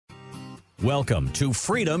Welcome to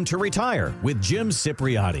Freedom to Retire with Jim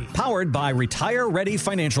Cipriotti, powered by Retire Ready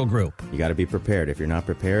Financial Group. You got to be prepared. If you're not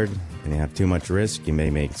prepared and you have too much risk, you may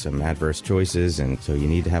make some adverse choices, and so you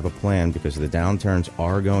need to have a plan because the downturns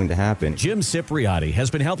are going to happen. Jim Cipriotti has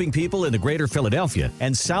been helping people in the greater Philadelphia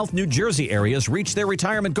and South New Jersey areas reach their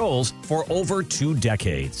retirement goals for over 2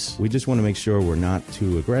 decades. We just want to make sure we're not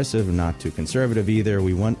too aggressive and not too conservative either.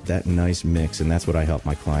 We want that nice mix, and that's what I help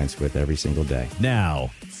my clients with every single day. Now,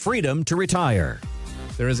 Freedom to Retire.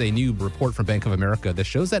 There is a new report from Bank of America that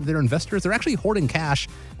shows that their investors are actually hoarding cash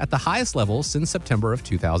at the highest level since September of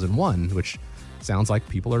 2001, which sounds like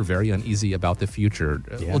people are very uneasy about the future.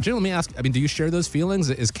 Yeah. Well, Jim, let me ask, do you share those feelings?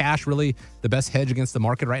 Is cash really the best hedge against the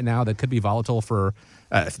market right now that could be volatile for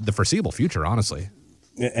the foreseeable future, honestly?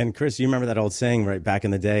 And Chris, you remember that old saying right back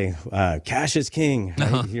in the day, cash is king.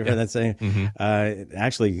 Right? You heard that saying? Mm-hmm.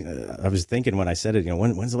 Actually, I was thinking when I said it,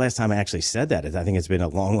 when's the last time I actually said that? I think it's been a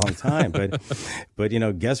long, long time. But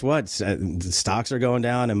guess what? The stocks are going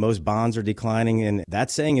down and most bonds are declining. And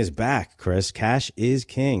that saying is back, Chris. Cash is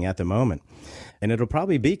king at the moment. And it'll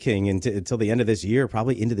probably be king until the end of this year,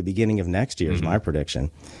 probably into the beginning of next year is my prediction.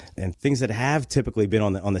 And things that have typically been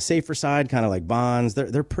on the safer side, kind of like bonds,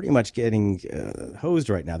 they're pretty much getting hosed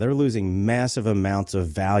right now. They're losing massive amounts of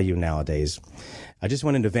value nowadays. I just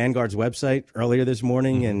went into Vanguard's website earlier this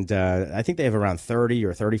morning, and I think they have around 30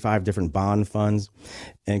 or 35 different bond funds.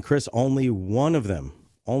 And Chris, only one of them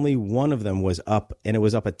was up, and it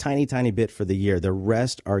was up a tiny, tiny bit for the year. The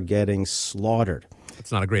rest are getting slaughtered. It's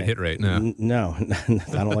not a great hit rate, no. No, I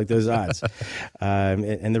don't like those odds.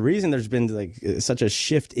 And the reason there's been such a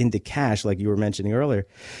shift into cash, like you were mentioning earlier,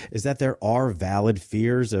 is that there are valid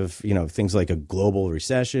fears of things like a global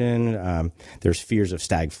recession. There's fears of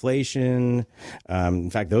stagflation. In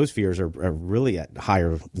fact, those fears are really at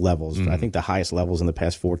higher levels. I think the highest levels in the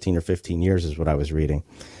past 14 or 15 years is what I was reading.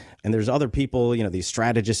 And there's other people, these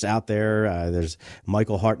strategists out there. There's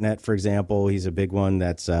Michael Hartnett, for example. He's a big one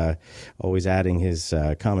that's always adding his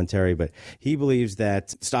commentary. But he believes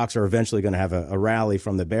that stocks are eventually going to have a rally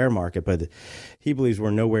from the bear market. But he believes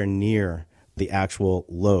we're nowhere near the actual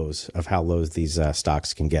lows of how low these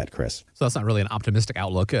stocks can get, Chris. So that's not really an optimistic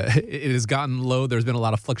outlook. It has gotten low. There's been a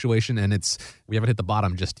lot of fluctuation, and we haven't hit the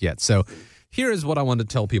bottom just yet. So here is what I wanted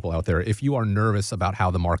to tell people out there. If you are nervous about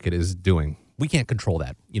how the market is doing, we can't control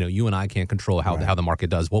that. You and I can't control how the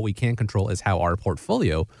market does. What we can control is how our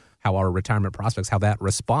portfolio, how our retirement prospects, how that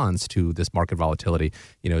responds to this market volatility,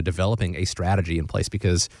 developing a strategy in place.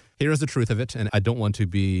 Because here's the truth of it, and I don't want to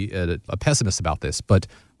be a pessimist about this, but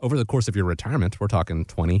over the course of your retirement, we're talking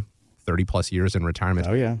 20, 30 plus years in retirement,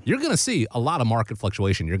 you're going to see a lot of market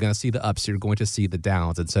fluctuation. You're going to see the ups, you're going to see the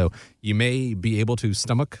downs. And so you may be able to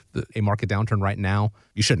stomach a market downturn right now.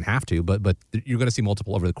 You shouldn't have to, but you're going to see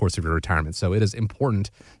multiple over the course of your retirement. So it is important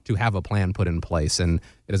to have a plan put in place, and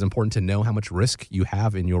it is important to know how much risk you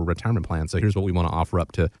have in your retirement plan. So here's what we want to offer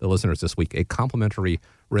up to the listeners this week: a complimentary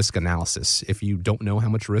risk analysis. If you don't know how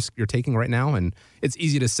much risk you're taking right now, and it's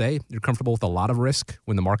easy to say you're comfortable with a lot of risk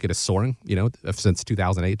when the market is soaring, since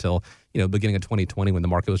 2008 till beginning of 2020 when the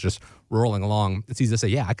market was just rolling along, it's easy to say,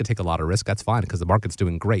 yeah, I could take a lot of risk. That's fine because the market's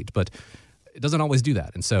doing great. But it doesn't always do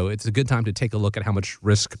that. And so it's a good time to take a look at how much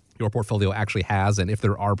risk your portfolio actually has, and if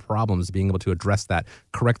there are problems, being able to address that,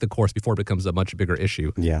 correct the course before it becomes a much bigger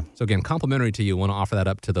issue. Yeah. So again, complimentary to you. Want to offer that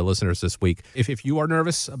up to the listeners this week. If you are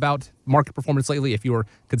nervous about market performance lately, if you are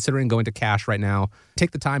considering going to cash right now,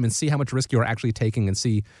 take the time and see how much risk you are actually taking and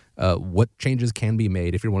see what changes can be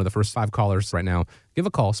made. If you're one of the first 5 callers right now, give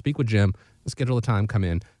a call, speak with Jim, schedule a time, come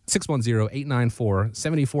in.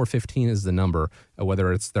 610-894-7415 is the number,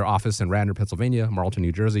 whether it's their office in Radnor, Pennsylvania, Marlton,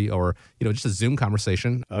 New Jersey, or just a Zoom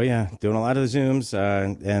conversation. Oh, yeah. Doing a lot of the Zooms,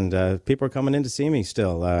 and people are coming in to see me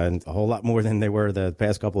still, a whole lot more than they were the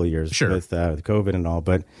past couple of years with COVID and all.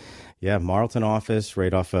 But yeah, Marlton office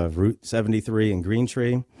right off of Route 73 in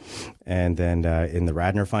Greentree. And then in the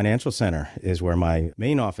Radnor Financial Center is where my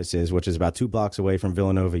main office is, which is about 2 blocks away from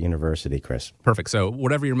Villanova University, Chris. Perfect. So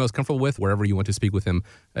whatever you're most comfortable with, wherever you want to speak with him,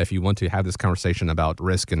 if you want to have this conversation about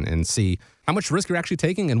risk and see how much risk you're actually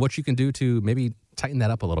taking and what you can do to maybe tighten that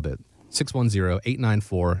up a little bit.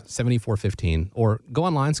 610-894-7415, or go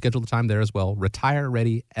online, schedule the time there as well,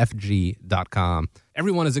 retirereadyfg.com.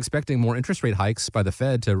 Everyone is expecting more interest rate hikes by the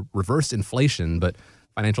Fed to reverse inflation, but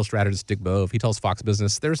financial strategist Dick Bove, he tells Fox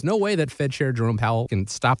Business, there's no way that Fed Chair Jerome Powell can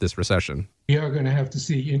stop this recession. We are going to have to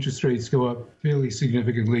see interest rates go up fairly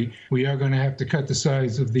significantly. We are going to have to cut the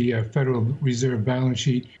size of the Federal Reserve balance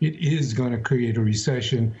sheet. It is going to create a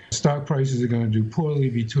recession. Stock prices are going to do poorly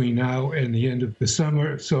between now and the end of the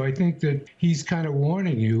summer. So I think that he's kind of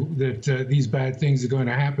warning you that these bad things are going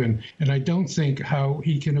to happen, and I don't think how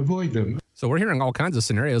he can avoid them. So we're hearing all kinds of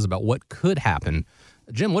scenarios about what could happen.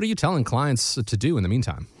 Jim, what are you telling clients to do in the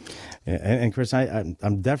meantime? And Chris,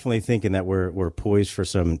 I'm definitely thinking that we're poised for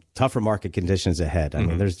some tougher market conditions ahead. I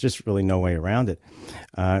mean, there's just really no way around it.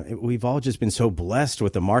 We've all just been so blessed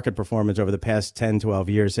with the market performance over the past 10, 12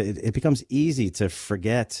 years. It becomes easy to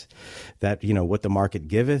forget that, what the market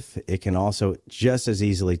giveth, it can also just as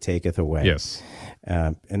easily taketh away. Yes.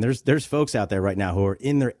 And there's folks out there right now who are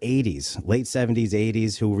in their 80s, late 70s,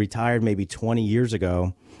 80s, who retired maybe 20 years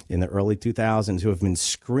ago in the early 2000s, who have been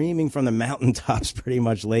screaming from the mountaintops pretty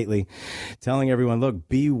much lately, telling everyone, look,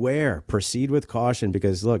 beware, proceed with caution,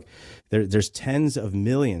 because look, there's tens of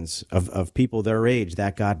millions of people their age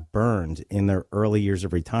that got burned in their early years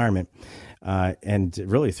of retirement. And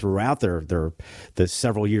really throughout the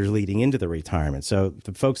several years leading into the retirement. So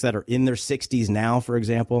the folks that are in their 60s now, for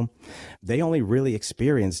example, they only really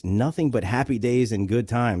experienced nothing but happy days and good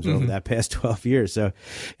times over that past 12 years. So,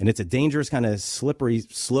 and it's a dangerous kind of slippery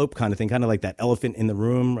slope kind of thing, kind of like that elephant in the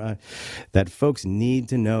room, that folks need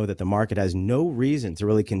to know that the market has no reason to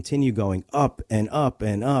really continue going up and up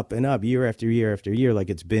and up and up year after year after year like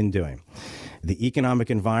it's been doing. The economic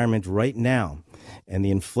environment right now and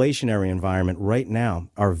the inflationary environment right now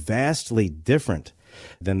are vastly different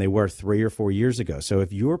than they were 3 or 4 years ago. So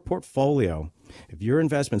if your portfolio, if your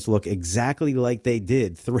investments look exactly like they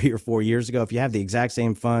did 3 or 4 years ago, if you have the exact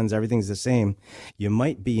same funds, everything's the same, you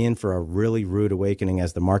might be in for a really rude awakening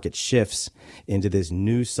as the market shifts into this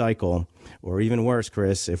new cycle, or even worse,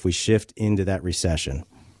 Chris, if we shift into that recession.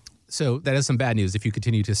 So that is some bad news if you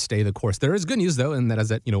continue to stay the course. There is good news, though, and that is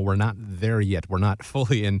that, we're not there yet. We're not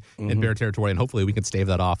fully in bear territory, and hopefully we can stave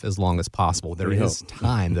that off as long as possible. There is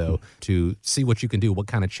time, though, to see what you can do, what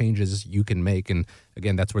kind of changes you can make. And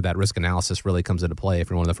again, that's where that risk analysis really comes into play. If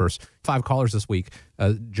you're one of the first 5 callers this week,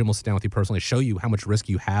 Jim will sit down with you personally, show you how much risk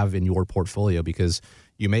you have in your portfolio, because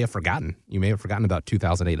you may have forgotten. You may have forgotten about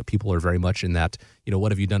 2008. People are very much in that,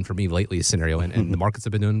 what have you done for me lately scenario, and the markets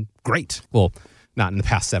have been doing great. Well, not in the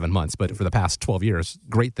past 7 months, but for the past 12 years,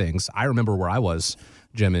 great things. I remember where I was,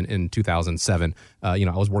 Jim, in 2007. I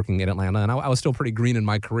was working in Atlanta, and I was still pretty green in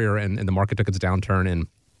my career, and the market took its downturn. And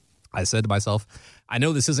I said to myself, I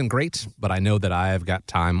know this isn't great, but I know that I've got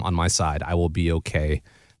time on my side. I will be okay.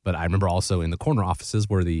 But I remember also in the corner offices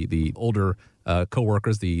where the older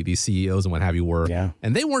coworkers, the CEOs and what have you were,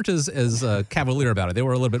 and they weren't as cavalier about it. They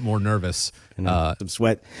were a little bit more nervous. Some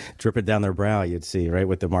sweat dripping down their brow, you'd see, right,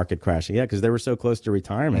 with the market crashing. Yeah, because they were so close to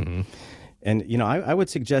retirement. And, I would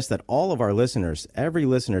suggest that all of our listeners, every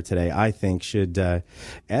listener today, I think, should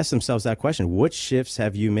ask themselves that question. What shifts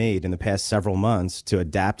have you made in the past several months to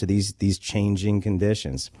adapt to these changing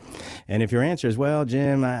conditions? And if your answer is, well,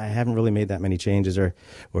 Jim, I haven't really made that many changes, or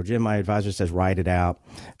Jim, my advisor says, ride it out,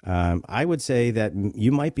 I would say that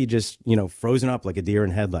you might be just, frozen up like a deer in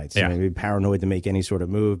headlights. Yeah. Maybe paranoid to make any sort of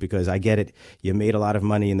move, because I get it. You made a lot of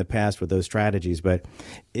money in the past with those strategies, but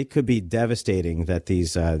it could be devastating that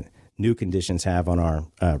these new conditions have on our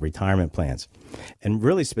retirement plans. And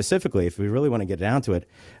really specifically, if we really want to get down to it,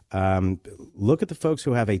 look at the folks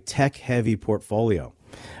who have a tech-heavy portfolio.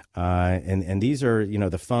 And these are,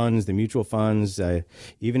 the funds, the mutual funds,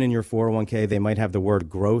 even in your 401k, they might have the word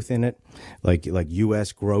growth in it, like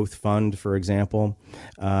U.S. Growth Fund, for example.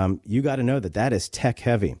 You got to know that is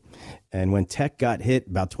tech-heavy. And when tech got hit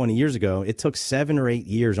about 20 years ago, it took 7 or 8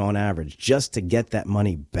 years on average just to get that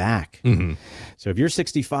money back. So if you're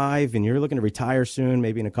 65 and you're looking to retire soon,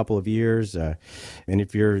 maybe in a couple of years, and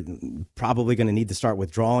if you're probably going to need to start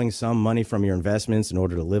withdrawing some money from your investments in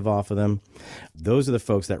order to live off of them, those are the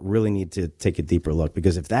folks that really need to take a deeper look.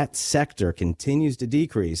 Because if that sector continues to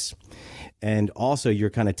decrease, and also you're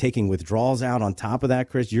kind of taking withdrawals out on top of that,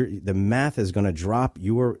 Chris, the math is going to drop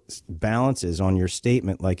your balances on your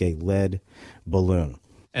statement like a lead balloon.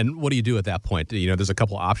 And what do you do at that point? There's a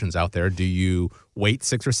couple options out there. Do you wait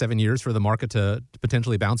 6 or 7 years for the market to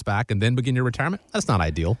potentially bounce back and then begin your retirement? That's not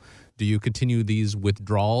ideal. Do you continue these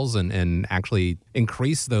withdrawals and actually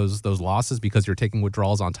increase those losses because you're taking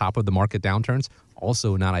withdrawals on top of the market downturns?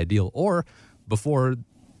 Also not ideal. Or before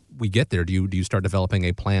we get there, do you start developing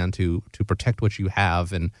a plan to protect what you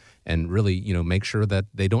have and really make sure that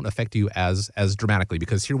they don't affect you as dramatically?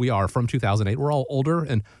 Because here we are from 2008, we're all older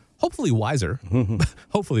and hopefully wiser.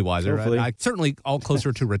 Hopefully wiser. Hopefully. Certainly all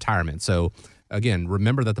closer to retirement. So again,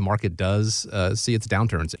 remember that the market does see its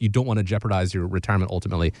downturns. You don't want to jeopardize your retirement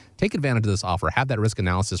ultimately. Take advantage of this offer. Have that risk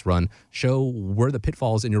analysis run. Show where the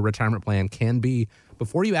pitfalls in your retirement plan can be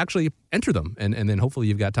before you actually enter them. And then hopefully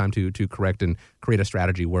you've got time to correct and create a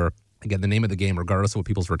strategy where, again, the name of the game, regardless of what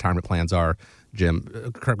people's retirement plans are,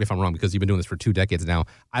 Jim, correct me if I'm wrong, because you've been doing this for 2 decades now.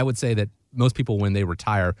 I would say that most people, when they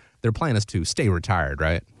retire, their plan is to stay retired,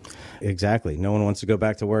 right? Exactly. No one wants to go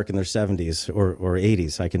back to work in their 70s or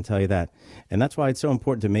 80s. I can tell you that. And that's why it's so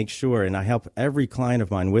important to make sure, and I help every client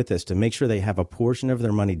of mine with this, to make sure they have a portion of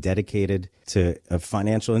their money dedicated to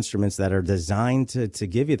financial instruments that are designed to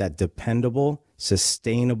give you that dependable,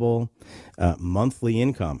 sustainable monthly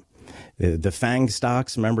income. The FANG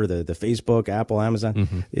stocks, remember the Facebook, Apple, Amazon.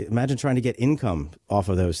 Mm-hmm. Imagine trying to get income off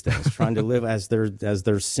of those things, trying to live as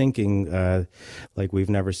they're sinking like we've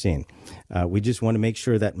never seen. We just want to make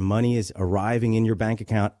sure that money is arriving in your bank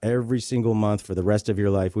account every single month for the rest of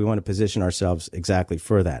your life. We want to position ourselves exactly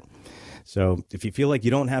for that. So if you feel like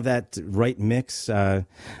you don't have that right mix,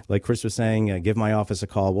 like Chris was saying, give my office a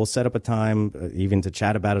call. We'll set up a time even to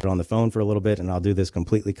chat about it on the phone for a little bit, and I'll do this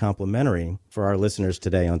completely complimentary for our listeners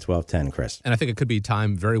today on 1210, Chris. And I think it could be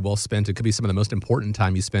time very well spent. It could be some of the most important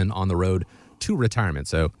time you spend on the road to retirement.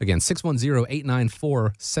 So again,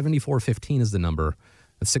 610-894-7415 is the number.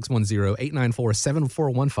 That's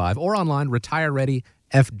 610-894-7415 or online,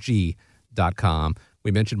 retirereadyfg.com.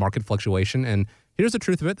 We mentioned market fluctuation, and here's the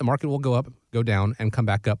truth of it. The market will go up, go down, and come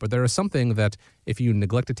back up. But there is something that if you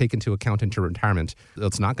neglect to take into account into retirement,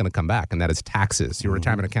 it's not going to come back, and that is taxes. Your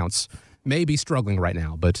retirement accounts may be struggling right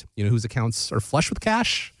now, but you know whose accounts are flush with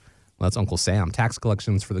cash? Well, that's Uncle Sam. Tax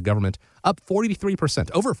collections for the government up 43%,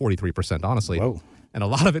 over 43%, honestly. Whoa. And a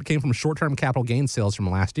lot of it came from short-term capital gain sales from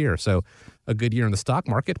last year. So a good year in the stock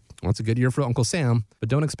market. Well, it's a good year for Uncle Sam, but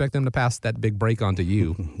don't expect them to pass that big break on to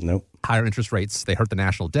you. Nope. Higher interest rates, they hurt the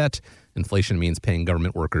national debt. Inflation means paying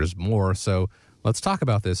government workers more. So let's talk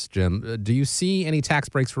about this, Jim. Do you see any tax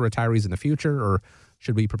breaks for retirees in the future, or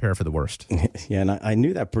should we prepare for the worst? Yeah, and I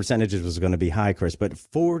knew that percentage was going to be high, Chris, but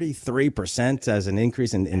 43% as an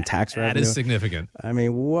increase in tax revenue. That is significant. I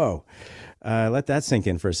mean, whoa. Let that sink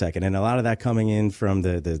in for a second. And a lot of that coming in from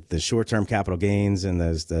the short-term capital gains and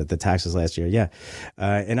the taxes last year. Yeah.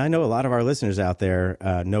 And I know a lot of our listeners out there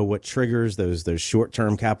know what triggers those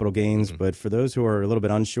short-term capital gains. Mm-hmm. But for those who are a little bit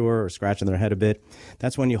unsure or scratching their head a bit,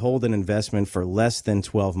 that's when you hold an investment for less than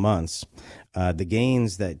 12 months. The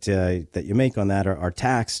gains that you make on that are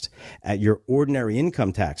taxed at your ordinary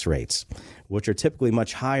income tax rates, which are typically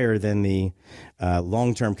much higher than the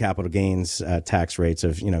long-term capital gains tax rates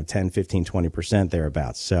of 10, 15, 20%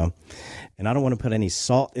 thereabouts. So, and I don't want to put any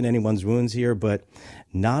salt in anyone's wounds here, but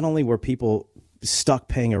not only were people stuck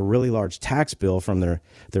paying a really large tax bill from their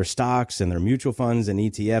stocks and their mutual funds and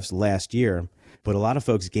ETFs last year, but a lot of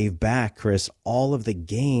folks gave back, Chris, all of the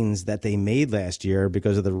gains that they made last year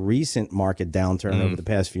because of the recent market downturn over the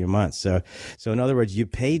past few months. So in other words, you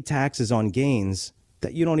paid taxes on gains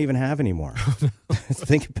that you don't even have anymore.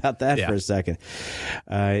 Think about that for a second.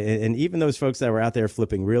 And even those folks that were out there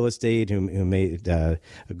flipping real estate who made a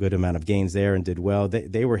good amount of gains there and did well,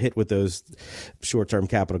 they were hit with those short-term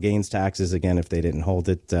capital gains taxes, again, if they didn't hold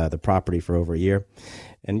the property for over a year.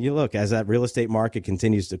 And you look, as that real estate market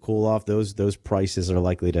continues to cool off, those prices are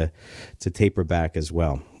likely to taper back as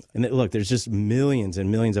well. And look, there's just millions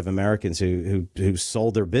and millions of Americans who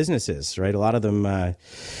sold their businesses, right? A lot of them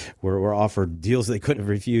were offered deals they couldn't have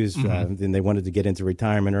refused, and they wanted to get into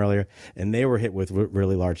retirement earlier, and they were hit with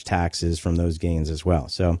really large taxes from those gains as well.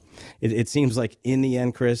 So it seems like in the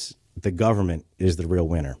end, Chris, the government is the real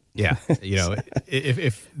winner. Yeah.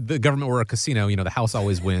 If the government were a casino, the house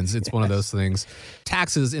always wins. It's one of those things.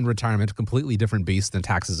 Taxes in retirement, completely different beast than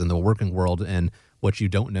taxes in the working world. And what you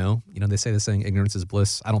don't know, they say the saying, ignorance is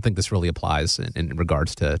bliss. I don't think this really applies in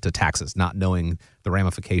regards to taxes, not knowing the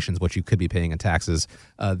ramifications, what you could be paying in taxes.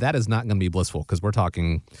 That is not going to be blissful, because we're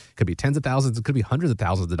talking, could be tens of thousands, it could be hundreds of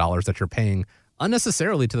thousands of dollars that you're paying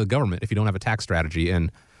unnecessarily to the government if you don't have a tax strategy.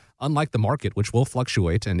 And unlike the market, which will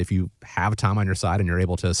fluctuate, and if you have time on your side and you're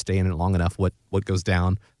able to stay in it long enough, what goes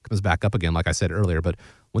down comes back up again, like I said earlier. But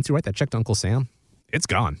once you write that check to Uncle Sam, it's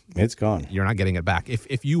gone. It's gone. You're not getting it back.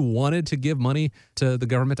 If you wanted to give money to the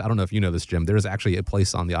government, I don't know if you know this, Jim, there's actually a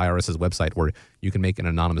place on the IRS's website where you can make an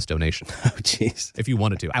anonymous donation. Oh, jeez. If you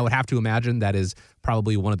wanted to. I would have to imagine that is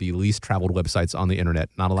probably one of the least traveled websites on the internet.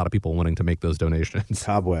 Not a lot of people wanting to make those donations.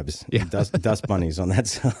 Cobwebs, dust bunnies on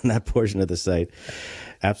that portion of the site.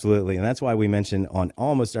 Absolutely. And that's why we mention on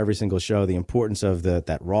almost every single show the importance of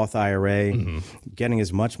that Roth IRA, getting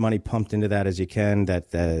as much money pumped into that as you can,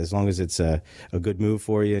 that as long as it's a good move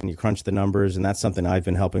for you and you crunch the numbers. And that's something I've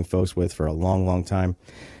been helping folks with for a long, long time.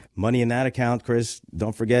 Money in that account, Chris,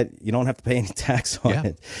 don't forget, you don't have to pay any tax on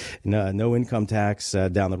it. No income tax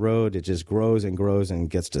down the road. It just grows and grows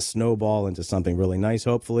and gets to snowball into something really nice.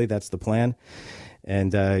 Hopefully, that's the plan.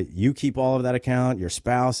 And you keep all of that account. Your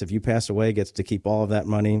spouse, if you pass away, gets to keep all of that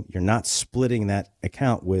money. You're not splitting that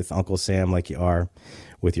account with Uncle Sam like you are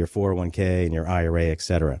with your 401k and your IRA, et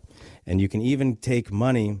cetera. And you can even take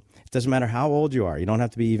money It doesn't matter how old you are. You don't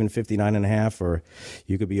have to be even 59 and a half, or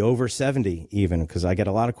you could be over 70 even, because I get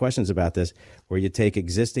a lot of questions about this, where you take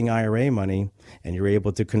existing IRA money and you're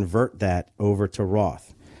able to convert that over to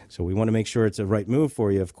Roth. So we want to make sure it's a right move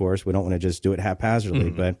for you, of course. We don't want to just do it haphazardly,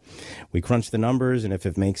 but we crunch the numbers, and if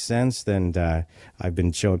it makes sense, then I've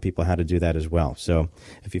been showing people how to do that as well. So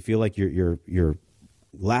if you feel like you're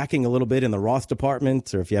lacking a little bit in the Roth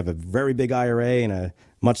department, or if you have a very big IRA and a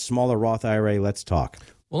much smaller Roth IRA, let's talk.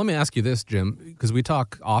 Well, let me ask you this, Jim, because we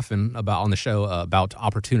talk often about on the show about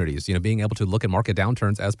opportunities, being able to look at market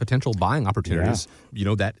downturns as potential buying opportunities,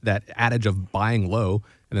 that adage of buying low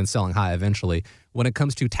and then selling high eventually. When it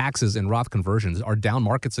comes to taxes and Roth conversions, are down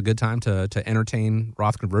markets a good time to entertain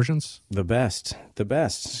Roth conversions? The best.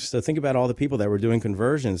 So think about all the people that were doing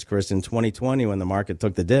conversions, Chris, in 2020 when the market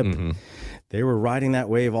took the dip. They were riding that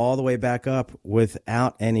wave all the way back up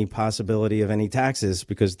without any possibility of any taxes,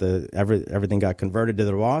 because everything got converted to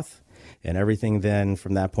the Roth, and everything then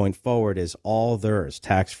from that point forward is all theirs,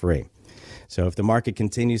 tax-free. So if the market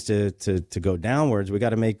continues to go downwards, we got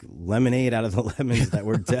to make lemonade out of the lemons that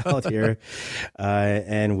were dealt here,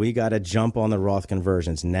 and we got to jump on the Roth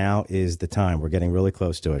conversions. Now is the time. We're getting really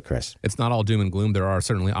close to it, Chris. It's not all doom and gloom. There are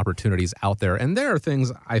certainly opportunities out there, and there are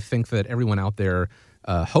things I think that everyone out there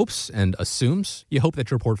hopes and assumes. You hope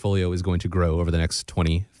that your portfolio is going to grow over the next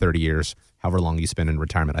 20, 30 years, however long you spend in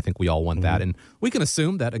retirement. I think we all want that, and we can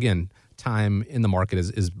assume that, again, time in the market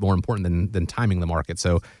is more important than timing the market.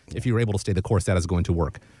 So if you're able to stay the course, that is going to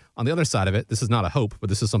work. On the other side of it, this is not a hope, but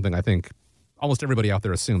this is something I think almost everybody out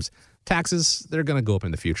there assumes. Taxes, they're going to go up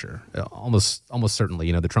in the future. Almost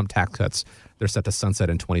certainly. The Trump tax cuts, they're set to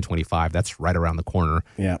sunset in 2025. That's right around the corner.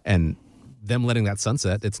 Yeah. And them letting that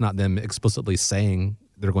sunset, it's not them explicitly saying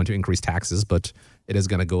they're going to increase taxes, but it is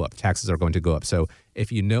going to go up. Taxes are going to go up. So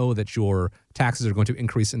if you know that your taxes are going to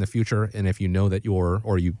increase in the future, and if you know that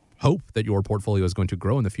you hope that your portfolio is going to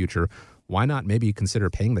grow in the future, why not maybe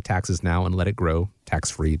consider paying the taxes now and let it grow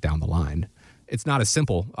tax-free down the line? It's not as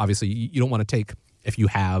simple. Obviously, you don't want to take, if you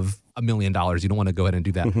have $1 million, you don't want to go ahead and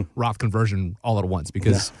do that Roth conversion all at once,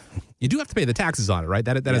 because you do have to pay the taxes on it, right?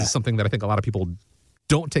 That is something that I think a lot of people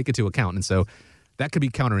don't take into account. And so that could be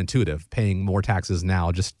counterintuitive, paying more taxes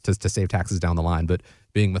now just to save taxes down the line, but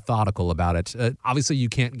being methodical about it. Obviously, you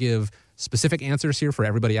can't give specific answers here for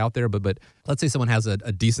everybody out there, but let's say someone has a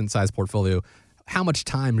decent-sized portfolio. How much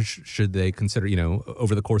time should they consider,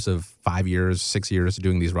 over the course of 5 years, 6 years,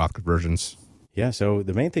 doing these Roth conversions? Yeah, so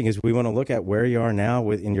the main thing is we want to look at where you are now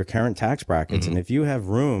in your current tax brackets, and if you have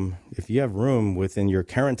room within your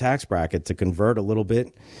current tax bracket to convert a little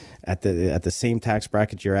bit at the same tax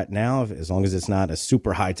bracket you're at now, as long as it's not a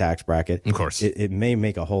super high tax bracket, of course, it may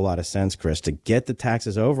make a whole lot of sense, Chris, to get the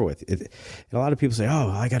taxes over with. And a lot of people say, "Oh,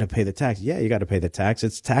 I got to pay the tax." Yeah, you got to pay the tax.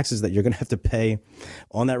 It's taxes that you're going to have to pay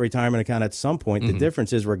on that retirement account at some point. The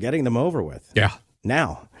difference is we're getting them over with. Yeah.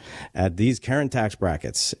 Now, at these current tax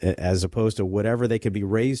brackets, as opposed to whatever they could be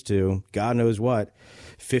raised to, God knows what,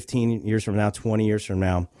 15 years from now, 20 years from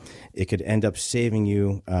now, it could end up saving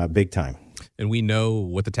you big time. And we know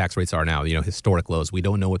what the tax rates are now, historic lows. We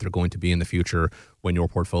don't know what they're going to be in the future when your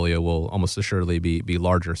portfolio will almost assuredly be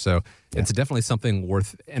larger. So it's definitely something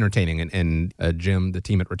worth entertaining. And Jim, the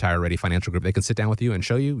team at Retire Ready Financial Group, they can sit down with you and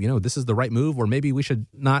show you, this is the right move, or maybe we should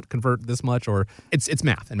not convert this much, or it's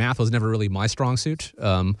math. And math was never really my strong suit.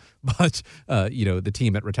 But the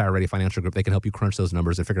team at Retire Ready Financial Group, they can help you crunch those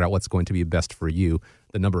numbers and figure out what's going to be best for you.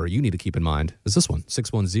 The number you need to keep in mind is this one,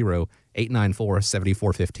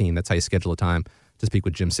 610-894-7415. That's how you schedule a time to speak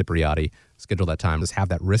with Jim Cipriotti. Schedule that time. Just have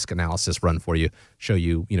that risk analysis run for you, show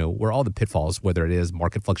you, where all the pitfalls, whether it is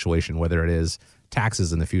market fluctuation, whether it is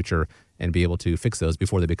taxes in the future, and be able to fix those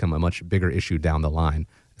before they become a much bigger issue down the line.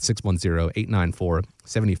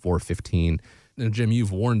 610-894-7415. Jim,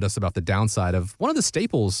 you've warned us about the downside of one of the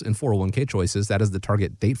staples in 401k choices, that is the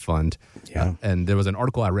target date fund. Yeah. And there was an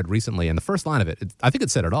article I read recently, and the first line of it, I think it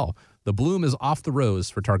said it all. The bloom is off the rose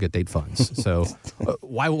for target date funds. So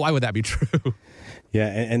why would that be true? Yeah,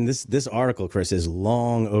 and this article, Chris, is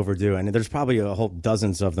long overdue, and there's probably a whole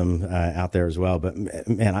dozens of them out there as well. But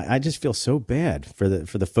man, I just feel so bad for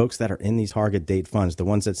the folks that are in these target date funds, the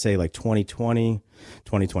ones that say like 2020,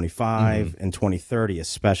 2025, and 2030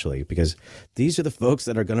 especially, because these are the folks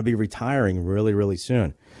that are going to be retiring really, really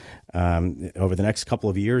soon, over the next couple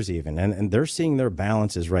of years even, and they're seeing their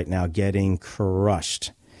balances right now getting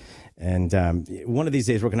crushed. And one of these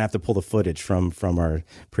days, we're going to have to pull the footage from our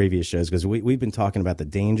previous shows, because we've been talking about the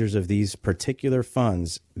dangers of these particular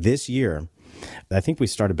funds this year I think we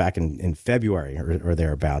started back in February or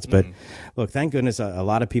thereabouts. But look, thank goodness a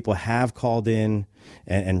lot of people have called in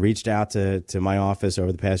and reached out to my office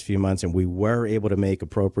over the past few months, and we were able to make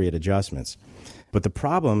appropriate adjustments. But the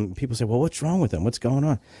problem, people say, well, what's wrong with them? What's going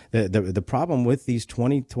on? The problem with these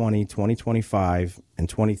 2020, 2025, and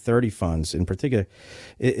 2030 funds in particular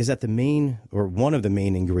is that one of the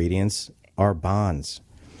main ingredients are bonds.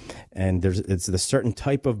 And it's the certain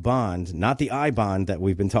type of bond, not the I bond that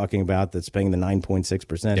we've been talking about that's paying the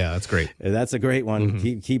 9.6%. Yeah, that's great. That's a great one.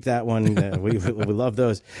 Keep that one. We love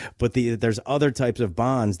those. But there's other types of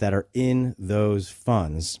bonds that are in those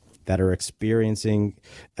funds that are experiencing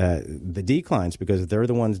the declines because they're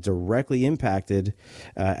the ones directly impacted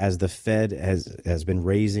as the Fed has been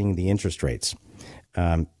raising the interest rates.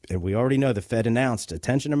 And we already know the Fed announced,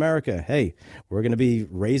 attention America, hey, we're going to be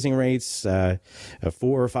raising rates 4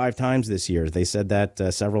 or 5 times this year. They said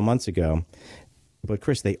that several months ago. But,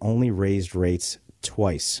 Chris, they only raised rates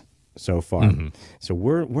twice so far. So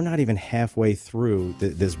we're not even halfway through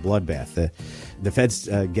this bloodbath. The Fed's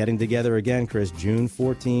getting together again, Chris, June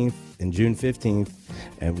 14th and June 15th.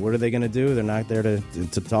 And what are they going to do? They're not there to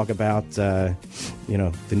talk about, the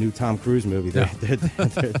new Tom Cruise movie. They're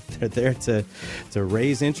there to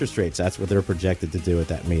raise interest rates. That's what they're projected to do at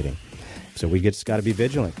that meeting. So we just got to be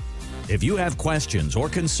vigilant. If you have questions or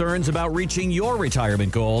concerns about reaching your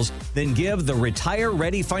retirement goals, then give the Retire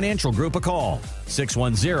Ready Financial Group a call,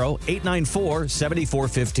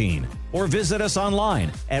 610-894-7415, or visit us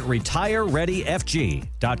online at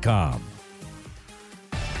retirereadyfg.com.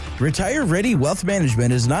 Retire Ready Wealth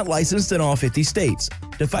Management is not licensed in all 50 states.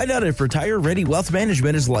 To find out if Retire Ready Wealth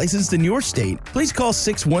Management is licensed in your state, please call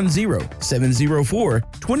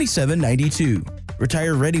 610-704-2792.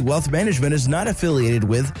 Retire Ready Wealth Management is not affiliated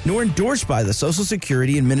with nor endorsed by the Social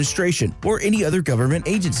Security Administration or any other government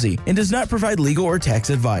agency and does not provide legal or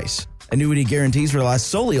tax advice. Annuity guarantees rely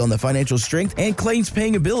solely on the financial strength and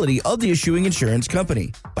claims-paying ability of the issuing insurance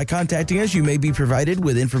company. By contacting us, you may be provided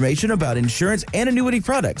with information about insurance and annuity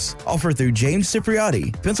products offered through James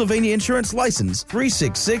Cipriotti, Pennsylvania Insurance License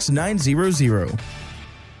 366900.